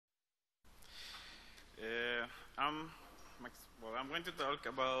Well, I'm going to talk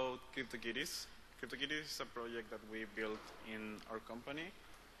about CryptoKitties. CryptoKitties is a project that we built in our company,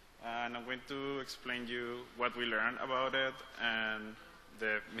 and I'm going to explain you what we learned about it and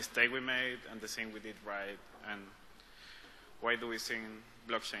the mistake we made and the thing we did right and why do we think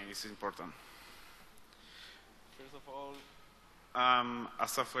blockchain is important. First of all, I'm a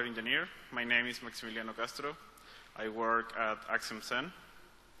software engineer. My name is Maximiliano Castro. I work at Axiom Zen.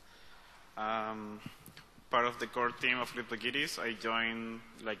 Part of the core team of CryptoKitties. I joined,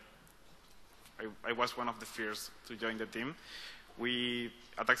 I was one of the first to join the team.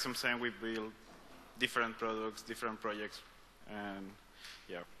 At Axiom Zen, we build different products, different projects, and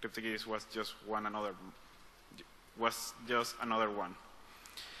yeah, CryptoKitties was just another one.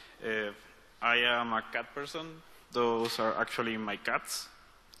 I am a cat person. Those are actually my cats.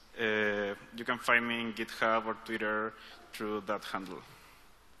 You can find me in GitHub or Twitter through that handle.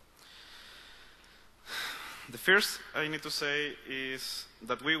 The first I need to say is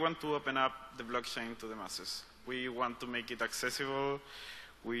that we want to open up the blockchain to the masses. We want to make it accessible.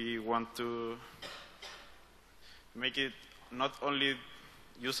 We want to make it not only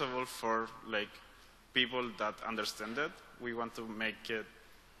usable for people that understand it. We want to make it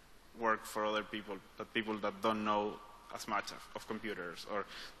work for other people that don't know as much of computers or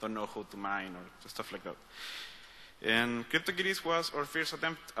don't know how to mine or stuff like that. And CryptoKitties was our first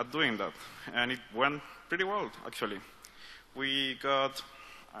attempt at doing that, and it went pretty well, actually. We got,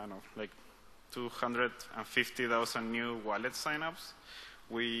 250,000 new wallet signups.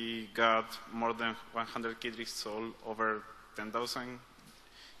 We got more than 100 kitties sold over $10,000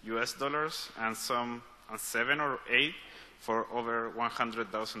 US, and 7 or 8 for over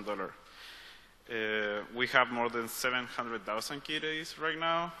 $100,000. We have more than 700,000 kitties right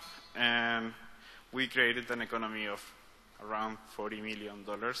now, and we created an economy of around $40 million.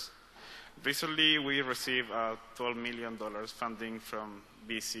 Recently, we received $12 million funding from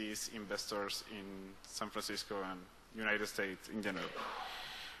VCs, investors in San Francisco and United States in general.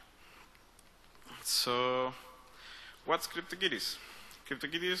 So, what's CryptoKitties?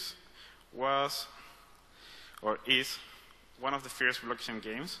 CryptoKitties was, or is, one of the first blockchain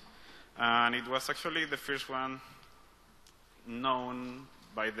games, and it was actually the first one known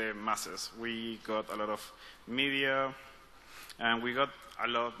by the masses. We got a lot of media, and we got a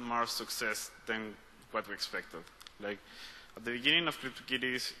lot more success than what we expected. At the beginning of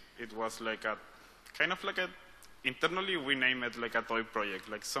CryptoKitties, it was internally we named it like a toy project,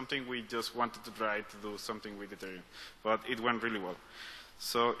 like something we just wanted to try to do something with Ethereum, but it went really well.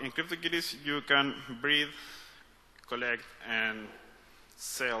 So in CryptoKitties, you can breed, collect, and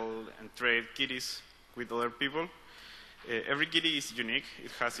sell and trade kitties with other people. Every kitty is unique.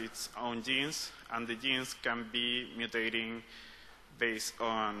 It has its own genes, and the genes can be mutating based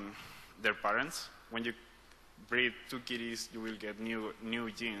on their parents. When you breed 2 kitties, you will get new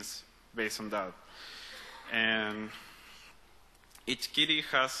genes based on that. And each kitty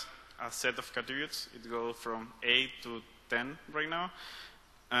has a set of attributes. It goes from 8 to 10 right now.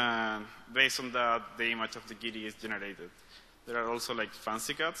 And based on that, the image of the kitty is generated. There are also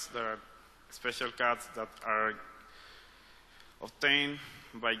fancy cats. There are special cats that are obtained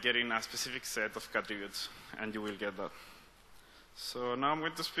by getting a specific set of attributes, and you will get that. So now I'm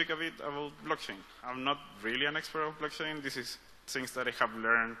going to speak a bit about blockchain. I'm not really an expert of blockchain. This is things that I have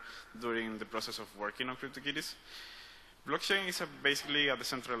learned during the process of working on CryptoKitties. Blockchain is basically a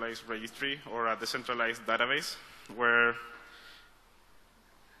decentralized registry or a decentralized database where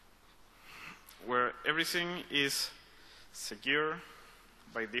everything is secure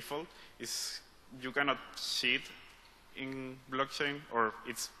by default. You cannot cheat in blockchain, or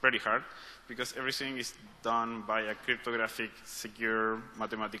it's pretty hard, because everything is done by a cryptographic, secure,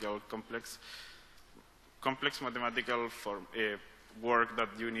 mathematical, complex mathematical work that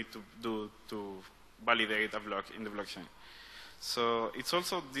you need to do to validate a block in the blockchain. So it's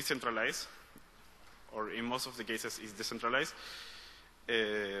also decentralized, or in most of the cases it's decentralized.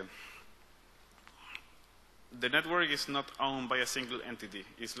 The network is not owned by a single entity.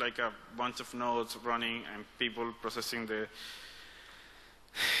 It's like a bunch of nodes running and people processing the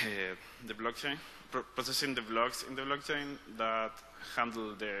blockchain, processing the blocks in the blockchain that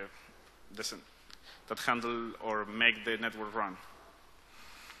handle or make the network run.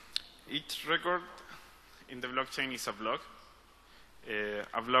 Each record in the blockchain is a block.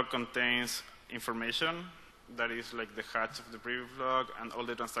 A block contains information that is like the hash of the previous block and all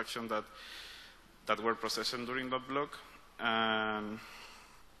the transactions that were processed during that block. And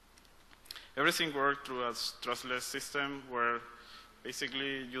everything worked through a trustless system where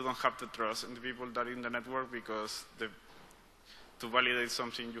basically you don't have to trust in the people that are in the network, because to validate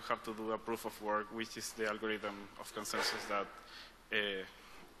something, you have to do a proof of work, which is the algorithm of consensus that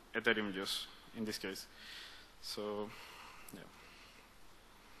Ethereum uses in this case. So,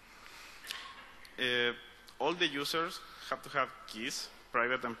 yeah. All the users have to have keys,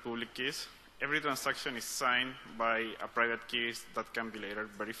 private and public keys. Every transaction is signed by a private key that can be later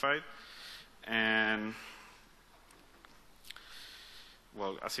verified. And,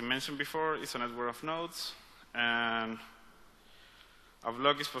 well, as I mentioned before, it's a network of nodes. And a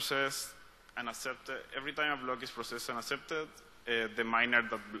block is processed and accepted. Every time a block is processed and accepted, the miner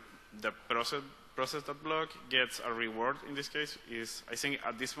that process that block gets a reward. In this case, is I think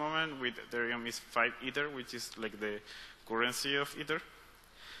at this moment with Ethereum is 5 Ether, which is like the currency of Ether.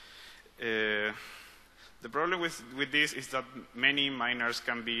 The problem with this is that many miners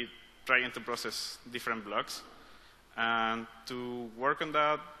can be trying to process different blocks, and to work on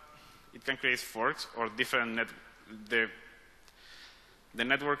that, it can create forks or different the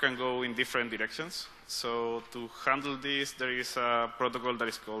network can go in different directions. So to handle this, there is a protocol that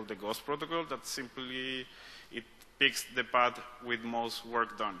is called the Ghost protocol that simply it picks the path with most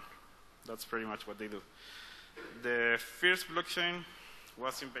work done. That's pretty much what they do. The first blockchain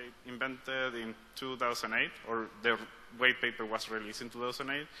was invented in 2008, or the white paper was released in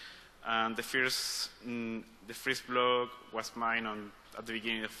 2008, and the first block was mined at the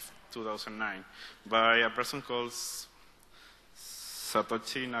beginning of 2009 by a person called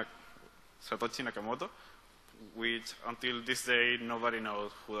Satoshi Nakamoto, which until this day nobody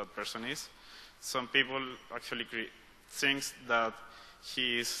knows who that person is. Some people actually think that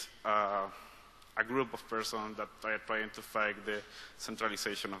he is a group of persons that are trying to fight the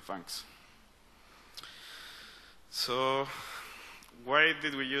centralization of banks. So why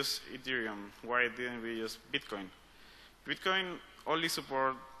did we use Ethereum? Why didn't we use Bitcoin? Bitcoin only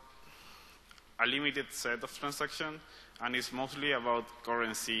supports a limited set of transactions, and it's mostly about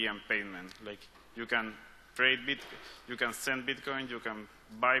currency and payment. Like you can trade Bitcoin, you can send Bitcoin, you can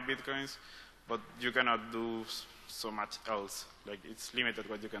buy Bitcoins, but you cannot do so much else. Like it's limited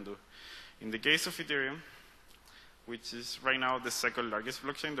what you can do. In the case of Ethereum, which is right now the second largest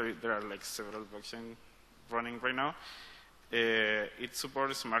blockchain, there are like several blockchains running right now. It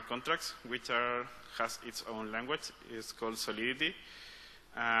supports smart contracts, which has its own language. It's called Solidity,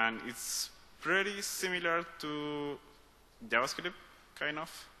 and it's pretty similar to JavaScript, kind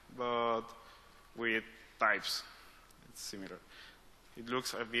of, but with types. It's similar. It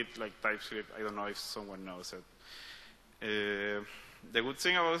looks a bit like TypeScript. I don't know if someone knows it. The good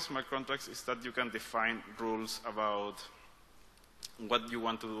thing about smart contracts is that you can define rules about what you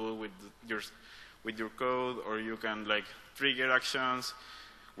want to do with your code, or you can like trigger actions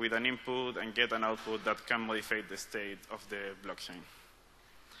with an input and get an output that can modify the state of the blockchain.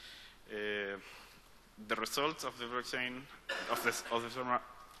 The results of the blockchain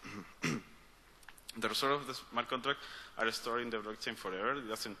the result of the smart contract are stored in the blockchain forever. It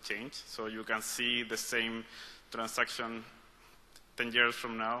doesn't change, so you can see the same transaction 10 years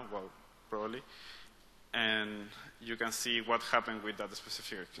from now, well, probably, and you can see what happened with that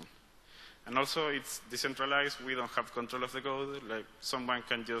specific action. And also, it's decentralized. We don't have control of the code. Like someone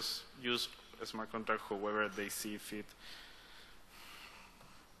can just use a smart contract however they see fit.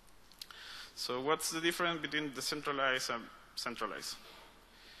 So what's the difference between decentralized and centralized?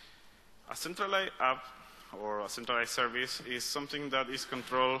 A centralized app or a centralized service is something that is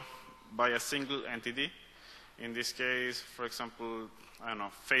controlled by a single entity. In this case, for example, I don't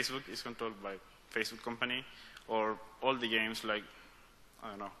know, Facebook is controlled by Facebook company, or all the games like, I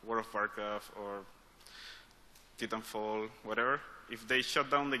don't know, World of Warcraft or Titanfall, whatever. If they shut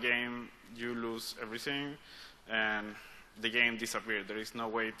down the game, you lose everything, and the game disappears. There is no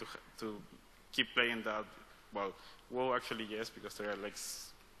way to keep playing that. Well, WoW actually yes, because there are like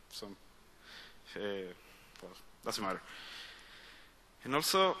some, well, doesn't matter. And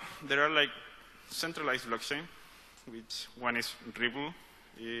also, there are like centralized blockchain, which one is Ripple.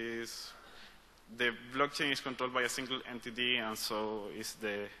 Is the blockchain is controlled by a single entity, and so is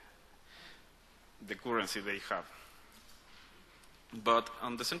the currency they have. But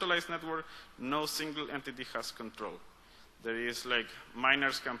on the centralized network, no single entity has control. There is like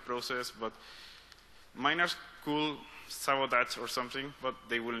miners can process, but miners could sabotage or something, but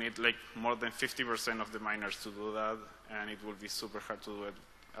they will need like more than 50% of the miners to do that, and it will be super hard to do it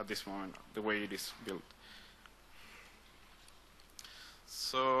at this moment, the way it is built.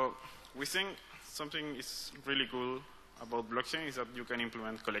 So we think something is really cool about blockchain is that you can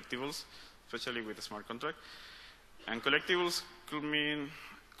implement collectibles, especially with a smart contract. And collectibles could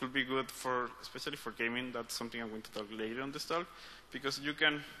be good for, especially for gaming. That's something I'm going to talk later on this talk, because you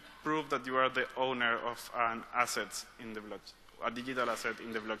can prove that you are the owner of an asset in the a digital asset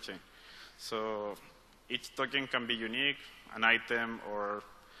in the blockchain. So each token can be unique, an item, or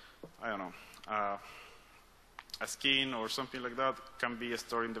I don't know, a skin or something like that can be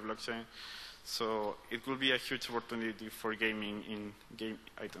stored in the blockchain. So it will be a huge opportunity for gaming in game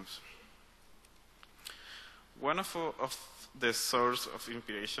items. One of the source of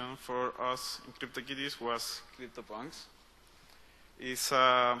inspiration for us in CryptoKitties was CryptoPunks. It's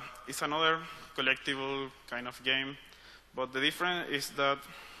another collectible kind of game, but the difference is that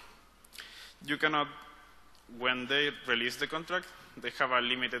you cannot, when they release the contract, they have a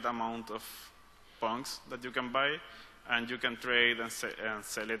limited amount of punks that you can buy, and you can trade and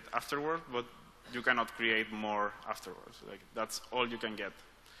sell it afterward, but you cannot create more afterwards. Like, that's all you can get.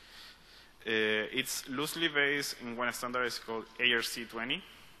 It's loosely based in one standard is called ERC20.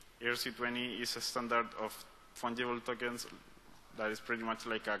 ERC20 is a standard of fungible tokens that is pretty much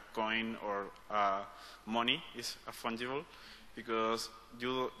like a coin or money is a fungible, because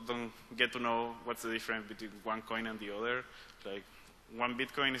you don't get to know what's the difference between one coin and the other. Like, one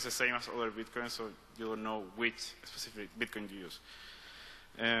Bitcoin is the same as other Bitcoins, so you don't know which specific Bitcoin you use.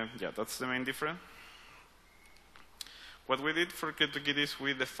 Yeah, that's the main difference. What we did for CryptoKitties,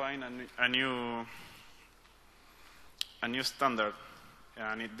 we defined a new standard,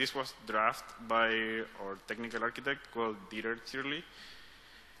 and this was drafted by our technical architect called Dieter Tierley,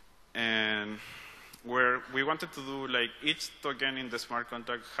 and where we wanted to do, like, each token in the smart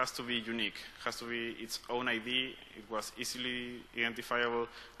contract has to be unique, has to be its own ID, it was easily identifiable,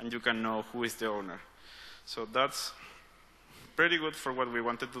 and you can know who is the owner. So that's pretty good for what we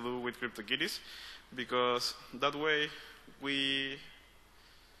wanted to do with CryptoKitties, because that way we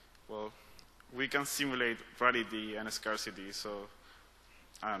can simulate rarity and scarcity. So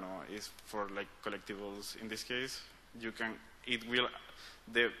I don't know, it's for like collectibles in this case.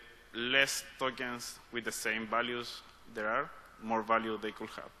 The less tokens with the same values there are, more value they could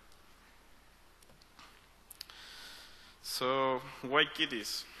have. So why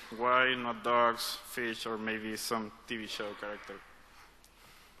kitties? Why not dogs, fish, or maybe some TV show character?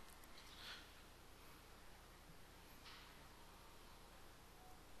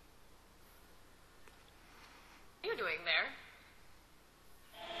 What are you doing there?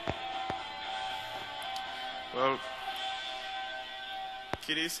 Well,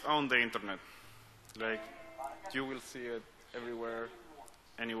 kitties own the internet. Like, you will see it everywhere,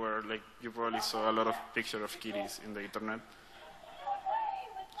 anywhere. Like, you probably saw a lot of pictures of kitties in the internet.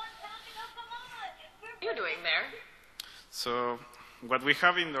 What are you doing there? So what we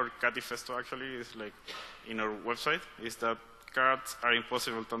have in our Catifesto actually is, like, in our website, is that cats are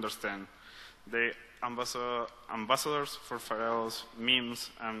impossible to understand. They ambassadors for files,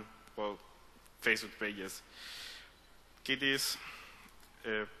 memes, and, well, Facebook pages. Kitties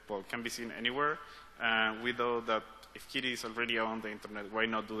can be seen anywhere, and we know that if kitties already own the internet, why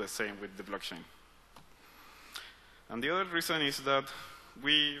not do the same with the blockchain? And the other reason is that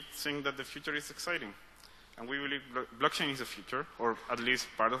we think that the future is exciting, and we believe blockchain is the future, or at least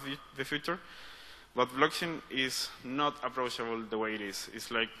part of the future, but blockchain is not approachable the way it is. It's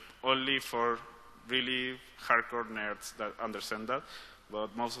like only for really hardcore nerds that understand that,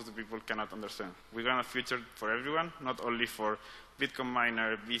 but most of the people cannot understand. We want a future for everyone, not only for Bitcoin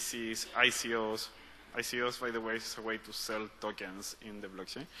miner, VCs, ICOs. ICOs, by the way, is a way to sell tokens in the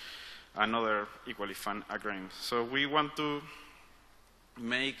blockchain. Another equally fun acronym. So we want to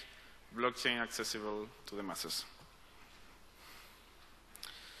make blockchain accessible to the masses.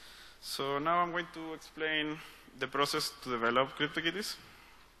 So now I'm going to explain the process to develop CryptoKitties.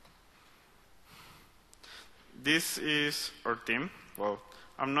 This is our team. Well,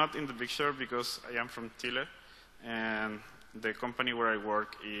 I'm not in the picture because I am from Chile, and the company where I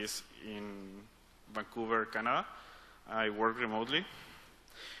work is in Vancouver, Canada. I work remotely.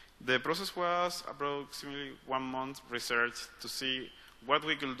 The process was approximately 1 month research to see what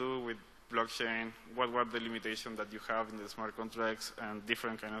we could do with blockchain, what were the limitations that you have in the smart contracts, and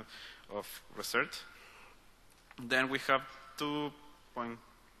different kind of research. Then we have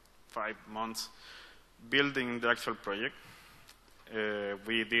 2.5 months building the actual project.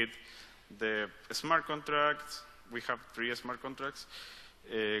 We did the smart contracts. We have 3 smart contracts.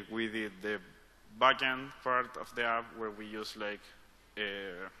 We did the backend part of the app where we use like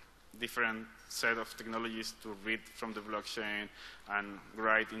different set of technologies to read from the blockchain and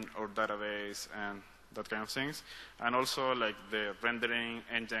write in our database and that kind of things. And also like the rendering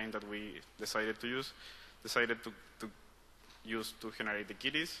engine that we decided to use to generate the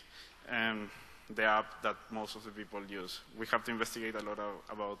kitties, and the app that most of the people use. We have to investigate a lot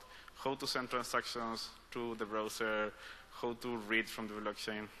about how to send transactions to the browser, how to read from the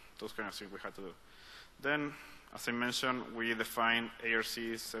blockchain, those kind of things we had to do. Then As I mentioned, we defined ARC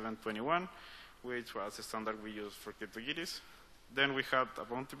 721, which was the standard we used for CryptoKitties. Then we had a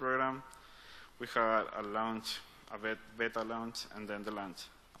bounty program, we had a launch, a beta launch, and then the launch.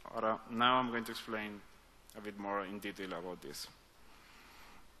 Now I'm going to explain a bit more in detail about this.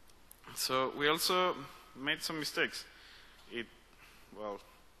 So we also made some mistakes. Well,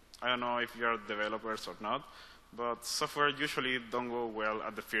 I don't know if you are developers or not, but software usually don't go well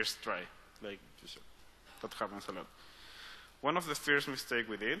at the first try. Like, that happens a lot. One of the first mistakes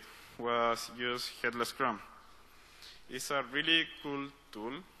we did was use headless Chrome. It's a really cool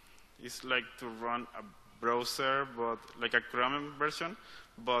tool. It's like to run a browser, but like a Chrome version,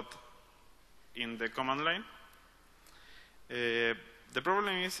 but in the command line. The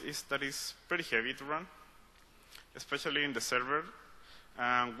problem is that it's pretty heavy to run, especially in the server.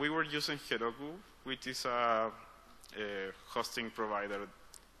 We were using Heroku, which is a hosting provider.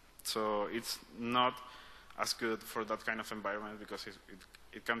 So it's not as good for that kind of environment because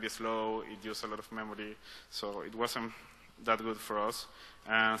it can be slow, it uses a lot of memory, so it wasn't that good for us.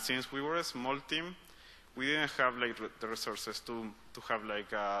 And since we were a small team, we didn't have like the resources to have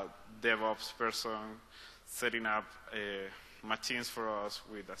like a DevOps person setting up machines for us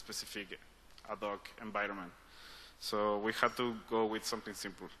with a specific ad hoc environment. So we had to go with something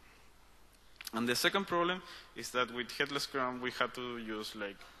simple. And the second problem is that with headless Chrome, we had to use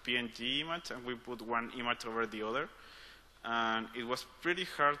like PNG image, and we put one image over the other. And it was pretty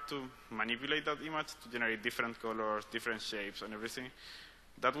hard to manipulate that image to generate different colors, different shapes, and everything.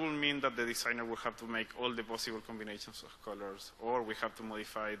 That will mean that the designer will have to make all the possible combinations of colors, or we have to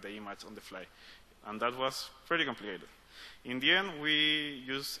modify the image on the fly. And that was pretty complicated. In the end, we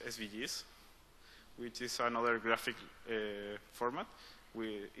used SVGs, which is another graphic format.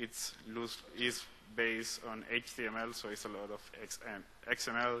 It's based on HTML, so it's a lot of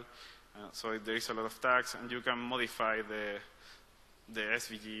XML. So there is a lot of tags, and you can modify the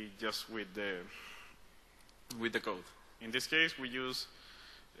SVG just with the code. In this case, we use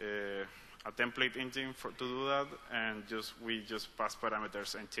a template engine to do that, and we just pass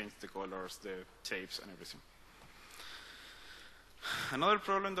parameters and change the colors, the shapes, and everything. Another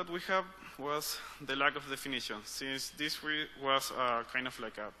problem that we have was the lack of definition. Since this was kind of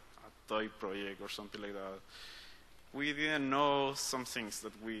like a toy project or something like that, we didn't know some things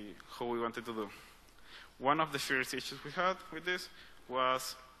that how we wanted to do. One of the first issues we had with this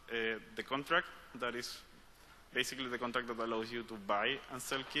was the contract, that is basically the contract that allows you to buy and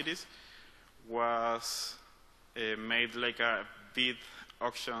sell kitties, was made like a bid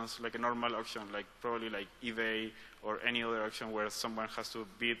auctions, like a normal auction, like probably like eBay or any other auction where someone has to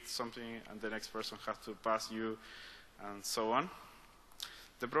bid something and the next person has to pass you and so on.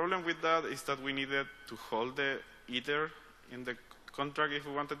 The problem with that is that we needed to hold the either in the contract if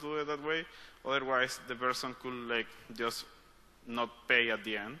we wanted to do it that way. Otherwise, the person could like just not pay at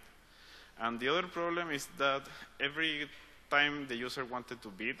the end. And the other problem is that every time the user wanted to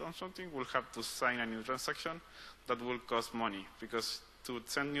bid on something, we'll have to sign a new transaction that will cost money, because to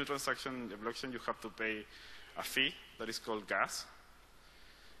send new transaction in the blockchain, you have to pay a fee that is called gas.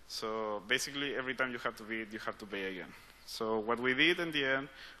 So basically, every time you have to bid, you have to pay again. So what we did in the end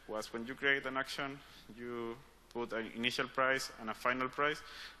was when you create an action, you put an initial price and a final price,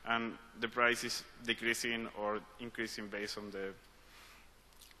 and the price is decreasing or increasing based on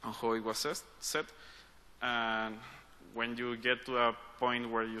how it was set. And when you get to a point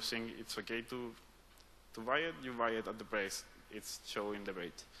where you think it's okay to buy it, you buy it at the price it's showing the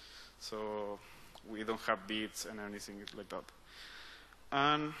rate. So we don't have bids and anything like that.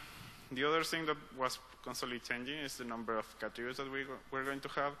 And the other thing that was constantly changing is the number of categories that we're going to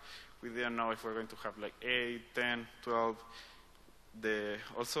have. We didn't know if we're going to have like 8, 10, 12.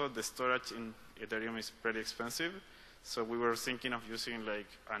 Also, the storage in Ethereum is pretty expensive. So we were thinking of using like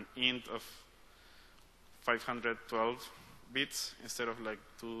an int of 512 bits instead of like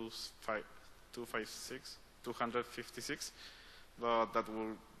 256. But that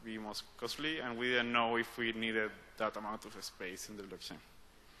will be most costly, and we didn't know if we needed that amount of space in the blockchain.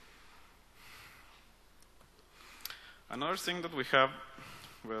 Another thing that we have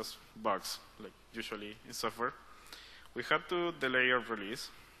was bugs, like usually in software. We had to delay our release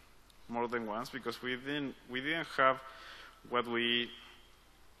more than once because we didn't have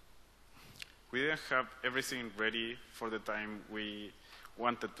everything ready for the time we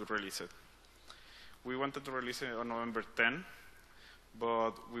wanted to release it. We wanted to release it on November 10,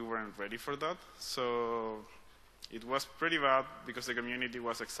 but we weren't ready for that. So it was pretty bad because the community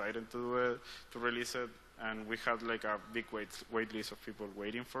was excited to do it, to release it, and we had like a big wait list of people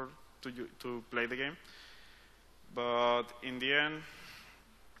waiting to play the game. But in the end,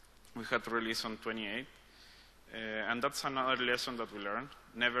 we had to release on 28. And that's another lesson that we learned.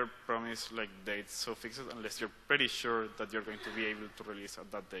 Never promise like dates so fixed unless you're pretty sure that you're going to be able to release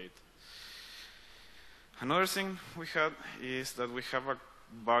at that date. Another thing we had is that we have a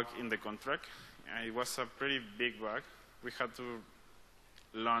bug in the contract. It was a pretty big bug. We had to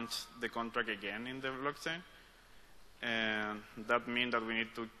launch the contract again in the blockchain. And that means that we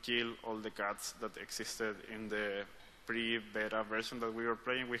need to kill all the cats that existed in the pre-beta version that we were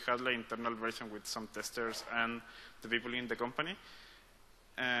playing. We had like internal version with some testers and the people in the company.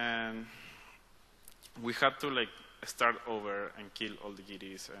 And we had to like start over and kill all the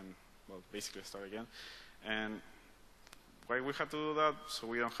kitties and, well, basically start again. And why we had to do that? So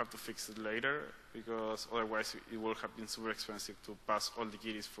we don't have to fix it later, because otherwise it would have been super expensive to pass all the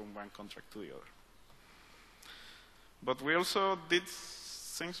kitties from one contract to the other. But we also did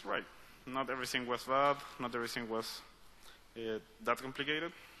things right. Not everything was bad. Not everything was that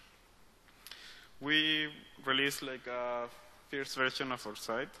complicated. We released like a first version of our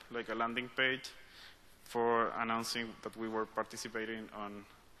site, like a landing page for announcing that we were participating on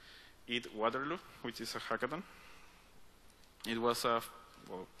Eat Waterloo, which is a hackathon. It was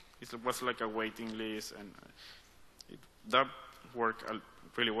like a waiting list, and that worked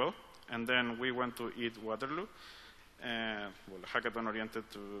really well. And then we went to Eat Waterloo. Hackathon oriented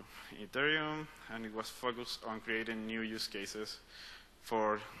to Ethereum, and it was focused on creating new use cases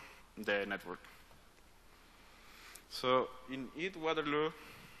for the network. So in Eat Waterloo,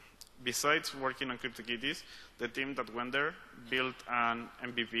 besides working on CryptoKitties, the team that went there built an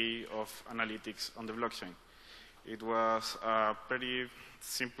MVP of analytics on the blockchain. It was a pretty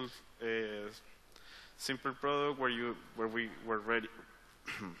simple product where we were ready.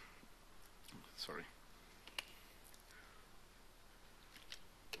 Sorry.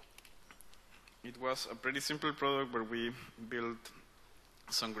 It was a pretty simple product where we built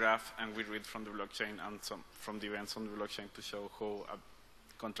some graph and we read from the blockchain and some from the events on the blockchain to show how a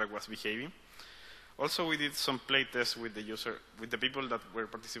contract was behaving. Also, we did some play tests with the user, with the people that were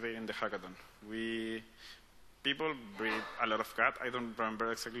participating in the hackathon. People breed a lot of cat. I don't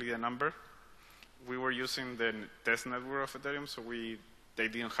remember exactly the number. We were using the test network of Ethereum, so they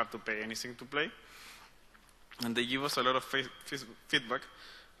didn't have to pay anything to play. And they give us a lot of feedback.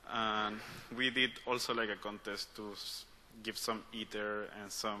 And we did also like a contest to give some Ether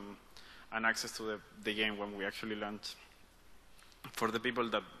and access to the game when we actually launch for the people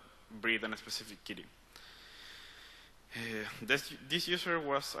that breed a specific kitty. This user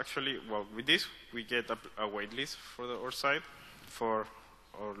was actually, well, with this, we get a wait list for our site for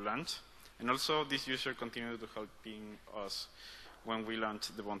our launch. And also, this user continued to helping us when we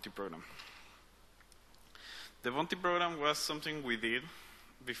launched the Bounty program. The Bounty program was something we did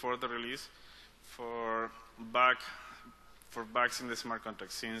before the release for bugs in the smart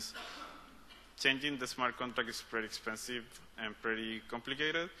contract, since changing the smart contract is pretty expensive and pretty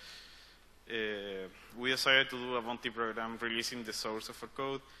complicated. We decided to do a Bounty program, releasing the source of our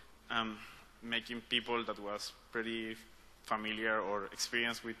code and making people that was pretty familiar or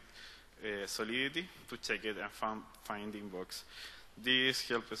experienced with Solidity to check it and finding bugs. This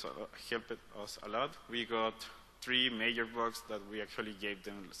helped us a lot. We got 3 major bugs that we actually gave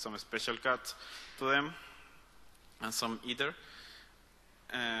them some special cuts to them and some Ether,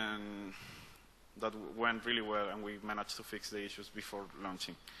 and that went really well, and we managed to fix the issues before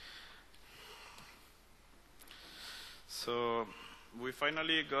launching. So we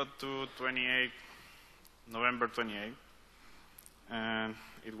finally got to November 28, and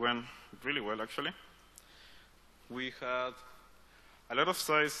it went really well, actually. We had a lot of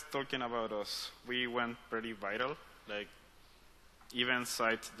sites talking about us. We went pretty viral, like even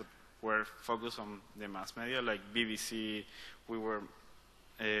sites that were focused on the mass media, like BBC. We were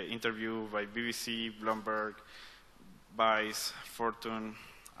interviewed by BBC, Bloomberg, Vice, Fortune,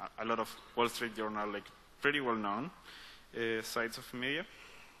 a lot of Wall Street Journal, like pretty well-known sites of media.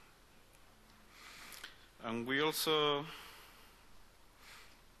 And we also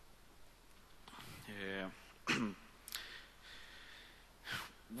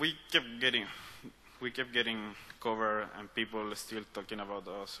we kept getting cover, and people still talking about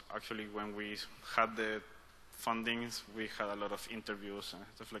us. Actually, when we had the fundings, we had a lot of interviews and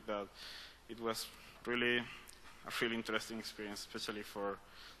stuff like that. It was really a really interesting experience, especially for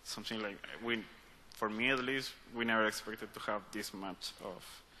something like for me at least, we never expected to have this much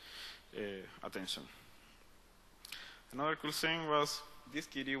of attention. Another cool thing was this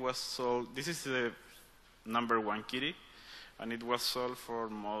kitty was sold. This is the #1 kitty, and it was sold for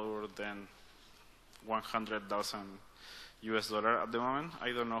more than $100,000 at the moment.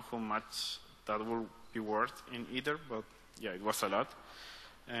 I don't know how much that will be worth in Ether, but yeah, it was a lot.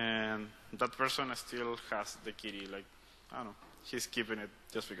 and that person still has the kitty. Like, I don't know, he's keeping it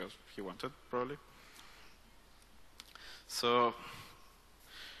just because he wanted, probably. So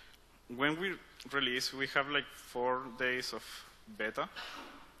when we release, we have like 4 days of beta,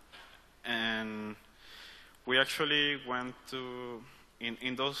 and we actually went to,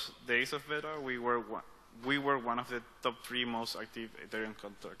 in those days of beta, we were one of the top 3 most active Ethereum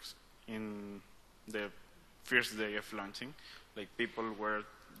contracts in the first day of launching. Like, people were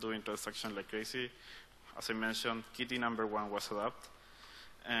doing transactions like crazy. As I mentioned, kitty number 1 was adopted.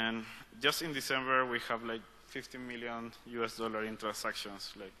 And just in December, we have like $50 million in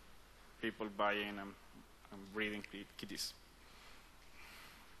transactions, like people buying and breeding kitties.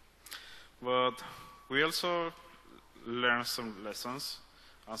 But we also learned some lessons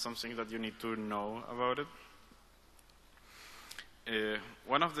and something that you need to know about it.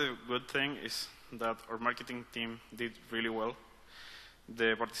 One of the good things is that our marketing team did really well.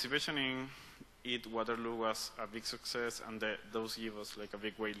 The participation in Eat Waterloo was a big success, and those give us like a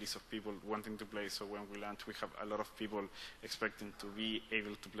big wait list of people wanting to play. So when we launch, we have a lot of people expecting to be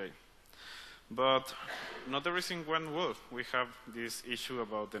able to play. But not everything went well. We have this issue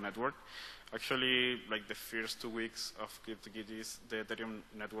about the network. Actually, like the first 2 weeks of CryptoKitties, the Ethereum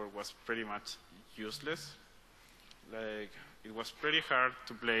network was pretty much useless. Like, it was pretty hard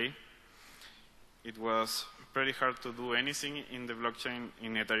to play. It was pretty hard to do anything in the blockchain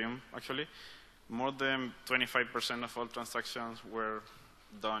in Ethereum, actually. More than 25% of all transactions were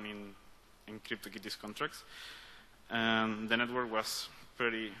done in CryptoKitties contracts. And the network was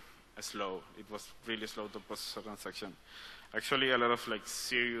pretty slow. It was really slow to process a transaction. Actually, a lot of like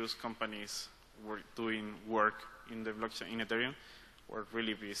serious companies were doing work in the blockchain in Ethereum were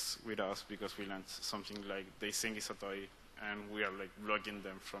really pissed with us because we launched something like they think is a toy, and we are like blocking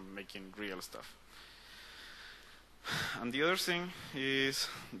them from making real stuff. And the other thing is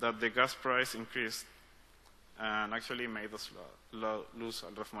that the gas price increased and actually made us lose a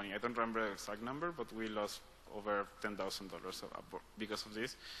lot of money. I don't remember the exact number, but we lost over $10,000 because of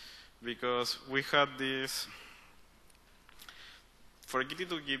this. Because we had this, for a kitty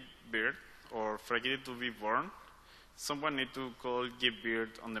to give birth, or for a kitty to be born, someone need to call give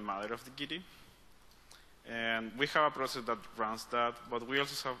birth on the mother of the kitty. And we have a process that runs that, but we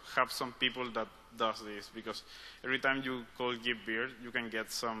also have some people that does this, because every time you call give birth, you can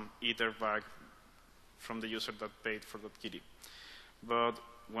get some ether back from the user that paid for that kitty. But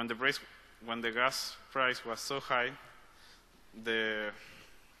when the gas price was so high, the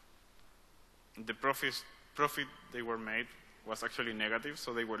profit they were made was actually negative,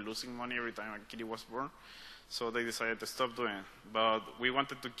 so they were losing money every time a kitty was born. So they decided to stop doing it. But we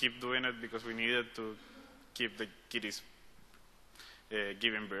wanted to keep doing it because we needed to keep the kitties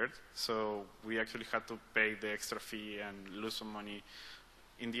giving birth. So we actually had to pay the extra fee and lose some money.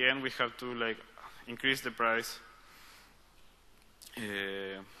 In the end, we have to like increase the price.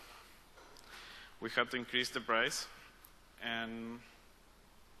 We had to increase the price, and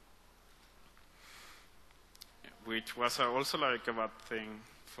which was also like a bad thing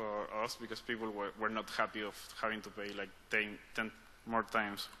for us because people were not happy of having to pay like 10 more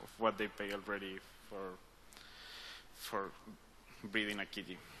times of what they pay already for breeding a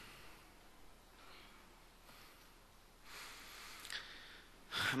kitty.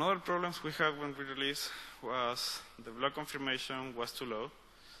 Another problems we had when we released was the block confirmation was too low.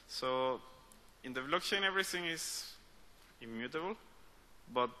 So in the blockchain, everything is immutable,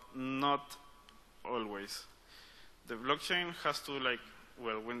 but not always. The blockchain has to like,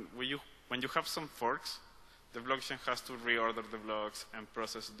 well, when you have some forks, the blockchain has to reorder the blocks and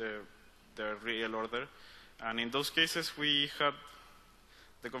process the real order. And in those cases, we had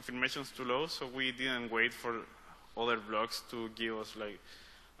the confirmations too low, so we didn't wait for other blocks to give us like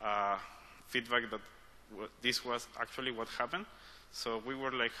feedback that this was actually what happened. So we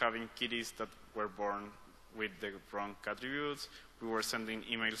were like having kitties that were born with the wrong attributes. We were sending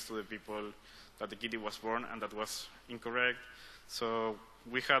emails to the people that the kitty was born, and that was incorrect. So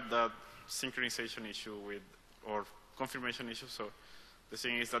we had that synchronization issue or confirmation issue. So the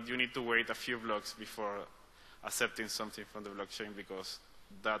thing is that you need to wait a few blocks before accepting something from the blockchain, because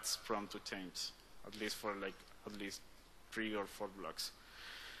that's prone to change, at least for like at least 3 or 4 blocks.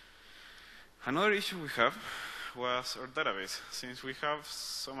 Another issue we have was our database. Since we have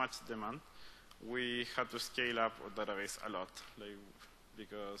so much demand, we had to scale up our database a lot, like,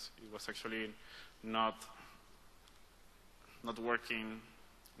 because it was actually not working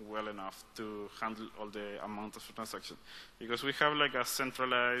well enough to handle all the amount of transactions. Because we have like a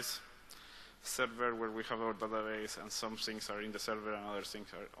centralized server where we have our database, and some things are in the server and other things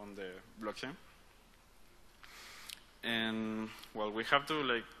are on the blockchain. And well, we have to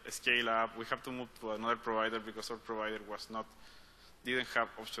like scale up. We have to move to another provider because our provider didn't have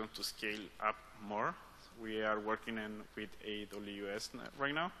option to scale up more. We are working with AWS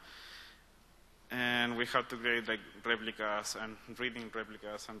right now. And we have to create like replicas and reading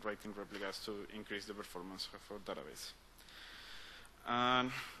replicas and writing replicas to increase the performance of our database.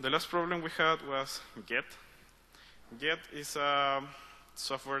 And the last problem we had was Get. Get is a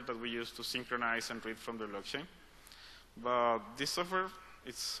software that we use to synchronize and read from the blockchain. But this software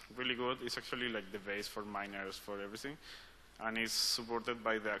is really good. It's actually like the base for miners, for everything. And it's supported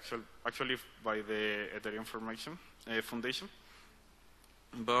by the actually by the Ethereum Foundation.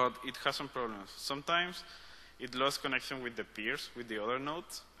 But it has some problems. Sometimes it lost connection with the peers, with the other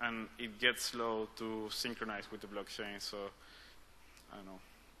nodes, and it gets slow to synchronize with the blockchain. So, I don't know,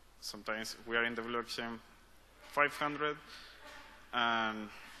 sometimes we are in the blockchain 500,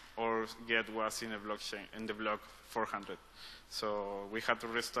 or Get was in the block 400. So we had to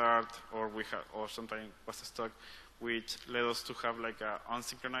restart, or sometimes was stuck, which led us to have like an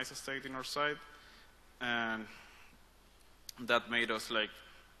unsynchronized state in our side, and that made us like,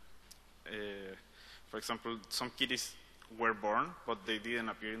 for example, some kitties were born, but they didn't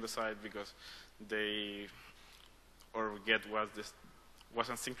appear in the site because Get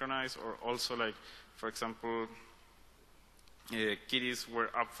wasn't synchronized, or also like, for example, kitties were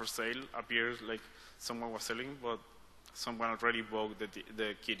up for sale, appears like someone was selling, but someone already bought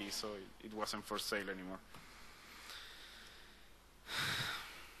the kitty, so it wasn't for sale anymore.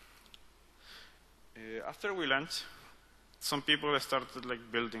 After we launched, some people started like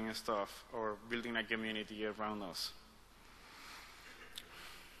building stuff or building a community around us.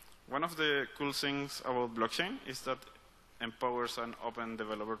 One of the cool things about blockchain is that it empowers an open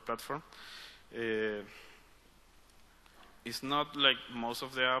developer platform. It's not like most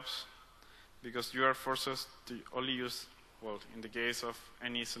of the apps, because you are forced to only use, well, in the case of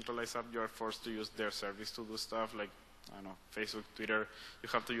any centralized app, you are forced to use their service to do stuff like, I don't know, Facebook, Twitter. You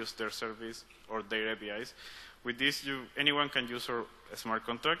have to use their service or their APIs. With this, anyone can use our smart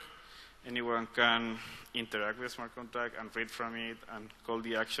contract. Anyone can interact with the smart contract and read from it and call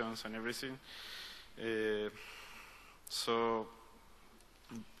the actions and everything. So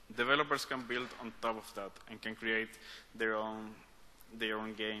developers can build on top of that and can create their own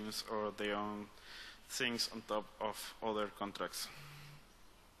games or their own things on top of other contracts.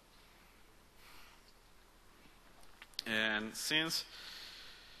 And since,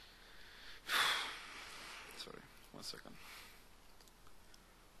 sorry, 1 second.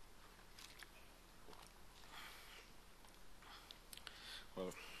 Well,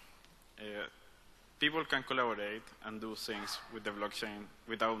 people can collaborate and do things with the blockchain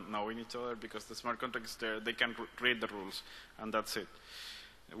without knowing each other, because the smart contract is there. They can read the rules, and that's it.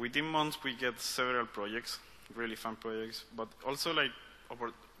 Within months, we get several projects, really fun projects, but also like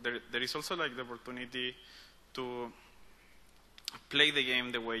there is also like the opportunity to play the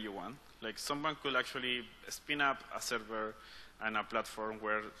game the way you want. Like someone could actually spin up a server and a platform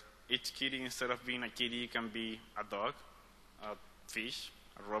where each kitty, instead of being a kitty, can be a dog, a fish,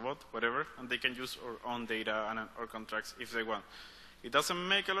 a robot, whatever, and they can use our own data and our contracts if they want. It doesn't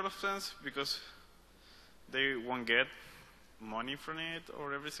make a lot of sense because they won't get money from it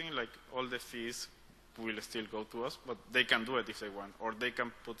or everything. Like all the fees will still go to us, but they can do it if they want, or they can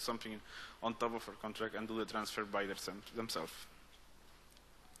put something on top of our contract and do the transfer by themselves.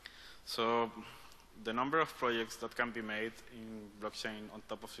 So the number of projects that can be made in blockchain on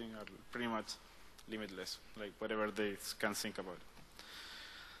top of things are pretty much limitless, like whatever they can think about.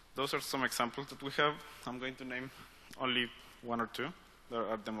 Those are some examples that we have. I'm going to name only one or two that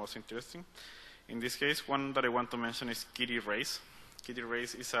are the most interesting. In this case, one that I want to mention is Kitty Race. Kitty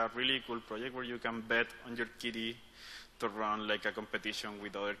Race is a really cool project where you can bet on your kitty to run like a competition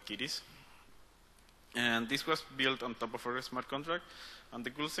with other kitties. And this was built on top of our smart contract. And the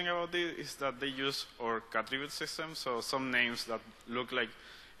cool thing about this is that they use our attribute system. So some names that look like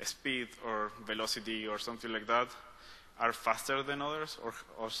speed or velocity or something like that are faster than others,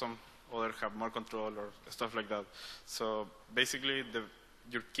 or some others have more control or stuff like that. So basically,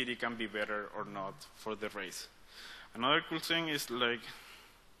 your kitty can be better or not for the race. Another cool thing is like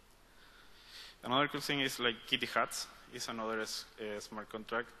kitty hats. Is another smart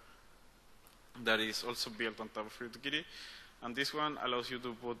contract that is also built on top of CryptoKitty, and this one allows you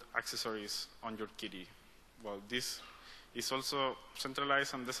to put accessories on your kitty. Well, this is also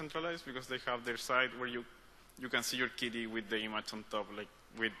centralized and decentralized because they have their site where you can see your kitty with the image on top, like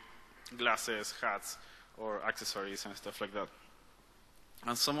with glasses, hats, or accessories and stuff like that.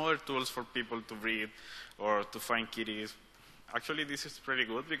 And some other tools for people to read or to find kitties. Actually, this is pretty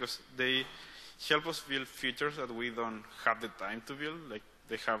good because they help us build features that we don't have the time to build. Like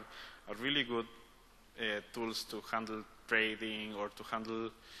they have a really good tools to handle trading or to handle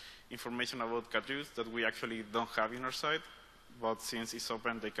information about cat reviews that we actually don't have in our site, but since it's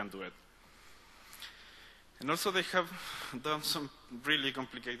open, they can do it. And also they have done some really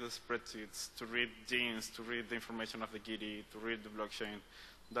complicated spreadsheets to read genes, to read the information of the kitty, to read the blockchain.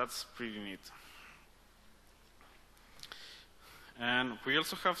 That's pretty neat. And we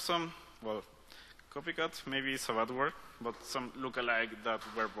also have some, well, copycats, maybe it's a bad word, but some lookalike that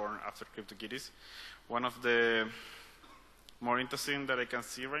were born after CryptoKitties. One of the more interesting that I can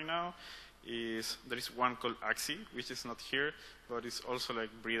see right now is there is one called Axie, which is not here, but it's also like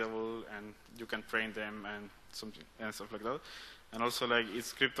breedable and you can train them and something and stuff like that. And also like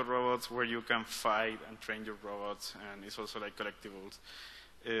it's crypto robots where you can fight and train your robots, and it's also like collectibles.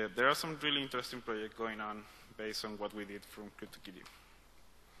 There are some really interesting projects going on based on what we did from CryptoKitty.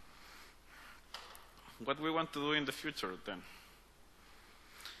 What we want to do in the future then?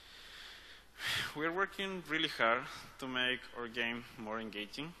 We're working really hard to make our game more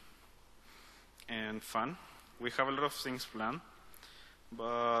engaging and fun. We have a lot of things planned,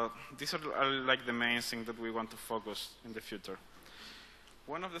 but these are like the main thing that we want to focus in the future.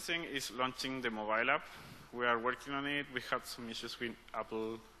 One of the things is launching the mobile app. We are working on it. We had some issues with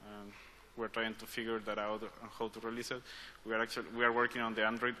Apple, and we're trying to figure that out and how to release it. We are working on the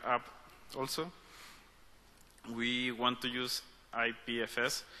Android app also. We want to use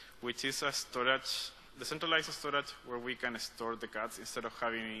IPFS, which is a storage, decentralized storage where we can store the cats instead of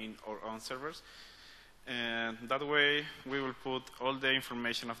having it in our own servers. And that way, we will put all the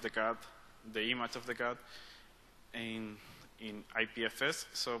information of the cat, the image of the cat, in IPFS,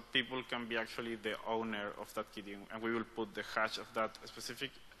 so people can be actually the owner of that kitty. And we will put the hash of that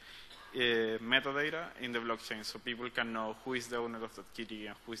specific metadata in the blockchain, so people can know who is the owner of that kitty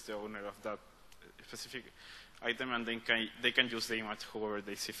and who is the owner of that specific item, and they can use the image however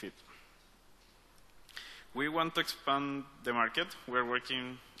they see fit. We want to expand the market. We're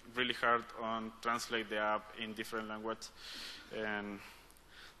working really hard on translate the app in different languages, and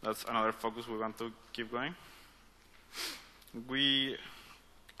that's another focus we want to keep going. We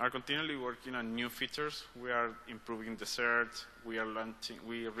are continually working on new features. We are improving the search. We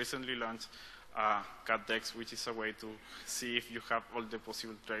recently launched cat dex, which is a way to see if you have all the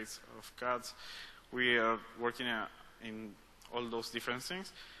possible traits of cats. We are working in all those different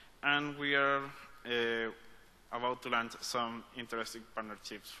things, and we are about to launch some interesting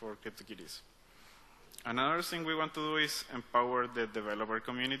partnerships for CryptoKitties. Another thing we want to do is empower the developer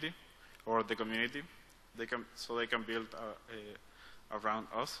community, or the community, so they can build around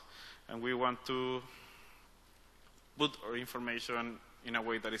us. And we want to put our information in a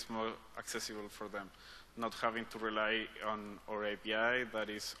way that is more accessible for them, not having to rely on our API that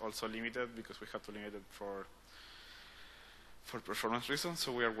is also limited because we have to limit it for performance reasons,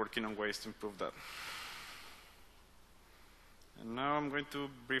 so we are working on ways to improve that. And now I'm going to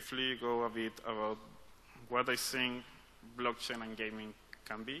briefly go a bit about what I think blockchain and gaming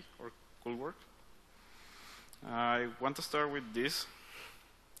can be or could work. I want to start with this.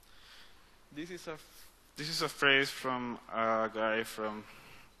 This is a phrase from a guy from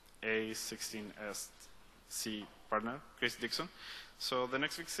A16SC partner, Chris Dixon. So the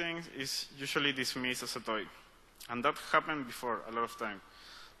next big thing is usually dismissed as a toy. And that happened before a lot of time.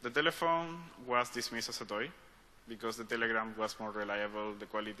 The telephone was dismissed as a toy because the telegram was more reliable, the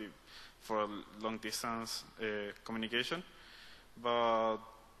quality for long distance communication.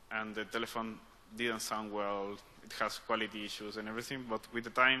 And the telephone didn't sound well, it has quality issues and everything, but with the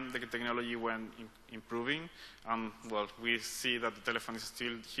time the technology went improving, well, we see that the telephone is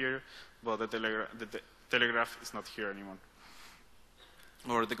still here, but the telegraph is not here anymore.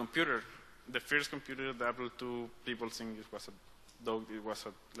 Or the computer. The first computer, the Apple II, people think it was a dog, it was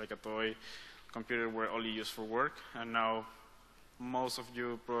like a toy. Computer were only used for work, and now most of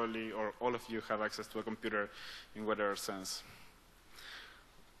you probably, or all of you, have access to a computer in whatever sense.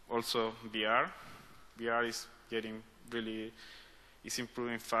 Also, VR. VR is is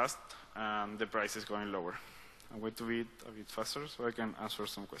improving fast, and the price is going lower. I'm going to be a bit faster so I can answer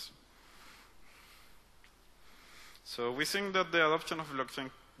some questions. So we think that the adoption of blockchain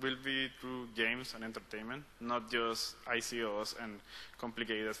will be through games and entertainment, not just ICOs and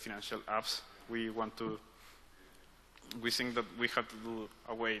complicated financial apps. We think that we have to do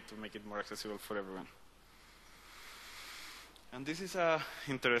a way to make it more accessible for everyone. And this is an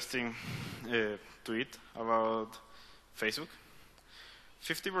interesting tweet about Facebook.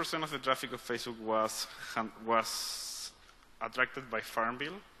 50% of the traffic of Facebook was attracted by Farm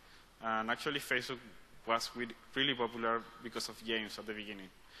Bill, and actually Facebook was really popular because of games at the beginning.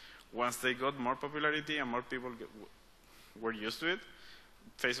 once they got more popularity and more people were used to it,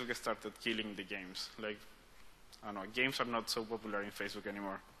 Facebook started killing the games. Like, I don't know, games are not so popular in Facebook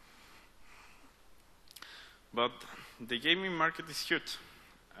anymore. But the gaming market is huge,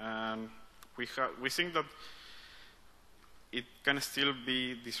 and we think that it can still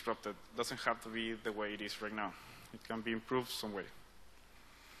be disrupted. It doesn't have to be the way it is right now. It can be improved some way.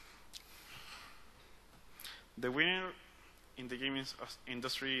 The winner in the gaming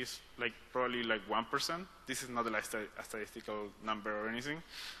industry is probably 1%. This is not a statistical number or anything,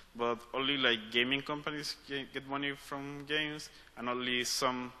 but only gaming companies get money from games, and only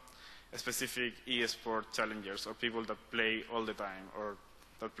some specific e-sport challengers or people that play all the time or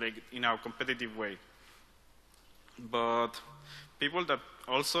that play in a competitive way. But people that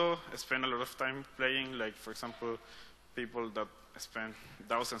also spend a lot of time playing, like, for example, people that spend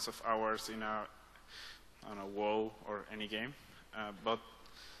thousands of hours in a WoW or any game, but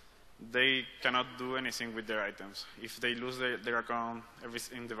they cannot do anything with their items. If they lose their account,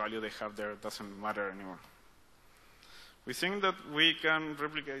 everything, the value they have there doesn't matter anymore. We think that we can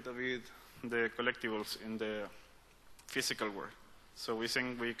replicate a bit the collectibles in the physical world. So we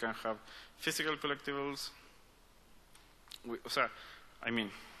think we can have physical collectibles.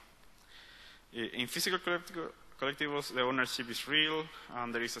 In physical collectibles, the ownership is real,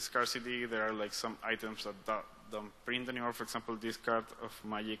 and there is a scarcity. There are some items that don't print anymore. For example, this card of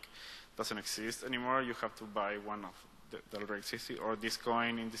Magic doesn't exist anymore. You have to buy one of that already existed, or this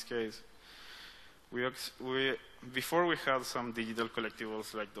coin in this case. Before we had some digital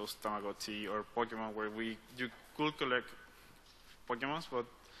collectibles like those Tamagotchi or Pokemon, where you could collect Pokemons, but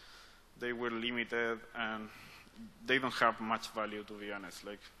they were limited and they don't have much value, to be honest.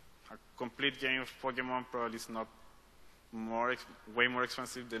 Like, a complete game of Pokemon probably is not way more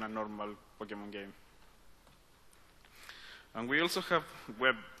expensive than a normal Pokemon game. And we also have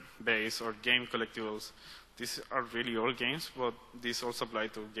web-based or game collectibles. These are really old games, but these also apply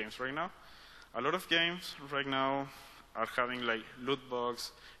to games right now. A lot of games right now are having loot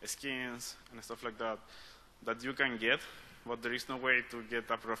box, skins, and stuff like that you can get, but there is no way to get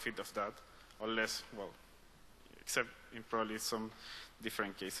a profit of that, unless, well, except in probably some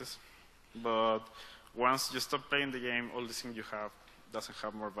different cases. But once you stop playing the game, all the things you have doesn't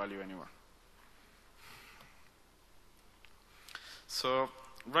have more value anymore. So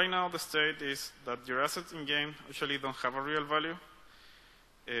right now the state is that your assets in-game usually don't have a real value.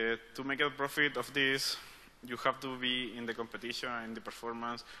 To make a profit of this, you have to be in the competition, in the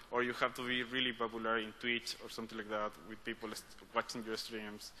performance, or you have to be really popular in Twitch or something like that with people watching your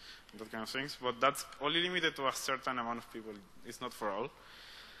streams, that kind of things. But that's only limited to a certain amount of people. It's not for all.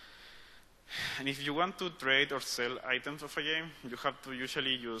 And if you want to trade or sell items of a game, you have to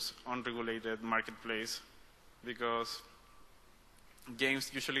usually use unregulated marketplace, because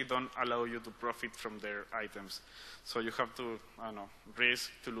games usually don't allow you to profit from their items. So you have to, I don't know,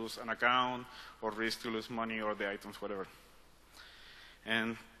 risk to lose an account or risk to lose money or the items, whatever.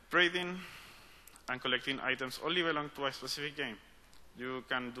 And trading and collecting items only belong to a specific game. You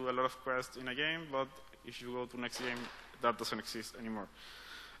can do a lot of quests in a game, but if you go to the next game, that doesn't exist anymore.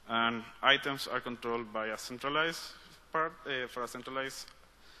 And items are controlled by a centralized part, for a centralized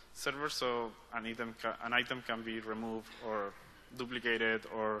server, so an item can be removed or duplicated,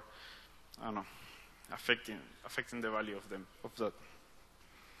 or I don't know, affecting the value of that.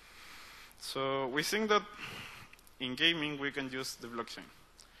 So we think that in gaming we can use the blockchain,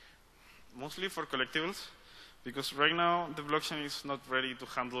 mostly for collectibles, because right now the blockchain is not ready to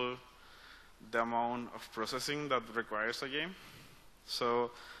handle the amount of processing that requires a game.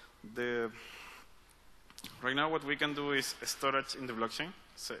 So right now what we can do is storage in the blockchain,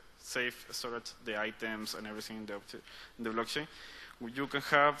 safe storage, the items and everything in the blockchain. You can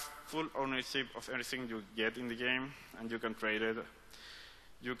have full ownership of everything you get in the game, and you can trade it.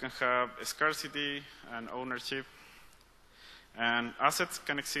 You can have scarcity and ownership, and assets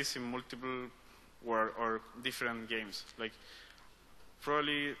can exist in multiple or different games. Like,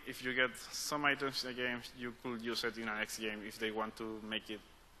 probably if you get some items in a game, you could use it in a next game if they want to make it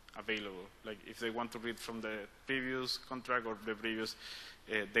available. Like, if they want to read from the previous contract or the previous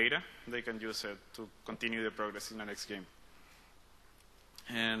data, they can use it to continue the progress in the next game.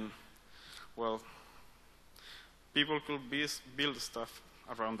 And, well, people could build stuff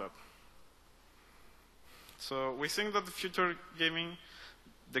around that. So we think that the future gaming,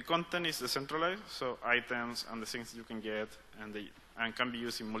 the content is decentralized, so items and the things you can get and can be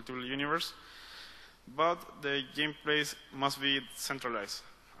used in multiple universes. But the gameplays must be centralized,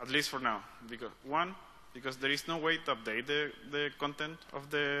 at least for now. Because there is no way to update the content of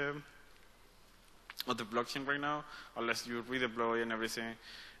the blockchain right now, unless you redeploy and everything.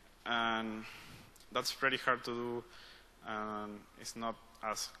 And that's pretty hard to do, and it's not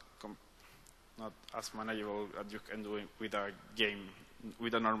as manageable as you can do it with a game,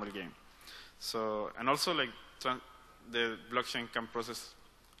 with a normal game. So, and also like the blockchain can process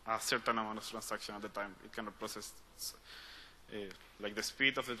a certain amount of transaction at the time. It cannot process, like the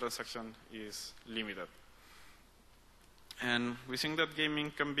speed of the transaction is limited. And we think that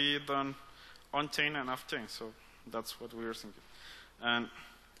gaming can be done on-chain and off-chain, so that's what we are thinking. And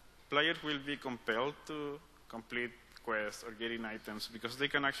players will be compelled to complete quests or getting items because they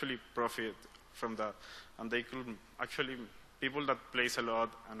can actually profit from that. And they could actually, people that plays a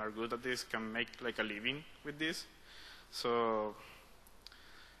lot and are good at this can make like a living with this. So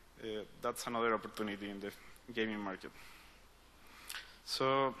that's another opportunity in the gaming market.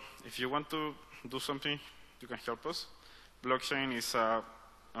 So if you want to do something, you can help us. Blockchain is an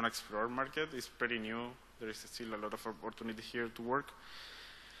unexplored market. It's pretty new. There is still a lot of opportunity here to work.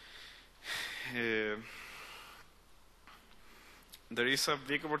 There is a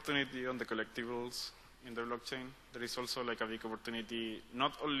big opportunity on the collectibles in the blockchain. There is also like a big opportunity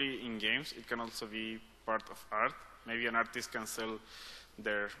not only in games, it can also be part of art. Maybe an artist can sell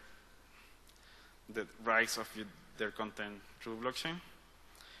the rights of their content through blockchain.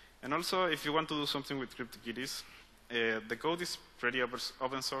 And also, if you want to do something with CryptoKitties, the code is pretty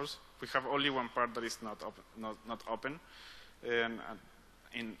open source. We have only one part that is not open, and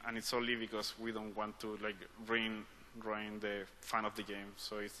it's only because we don't want to like ruin the fun of the game.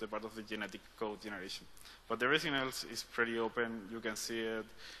 So it's the part of the genetic code generation. But everything else is pretty open. You can see it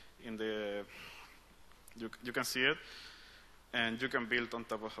in the you can see it, and you can build on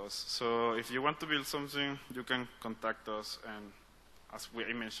top of us. So if you want to build something, you can contact us, and as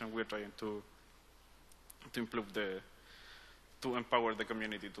I mentioned, we're trying to empower the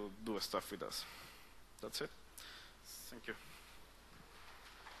community to do stuff with us. That's it. Thank you.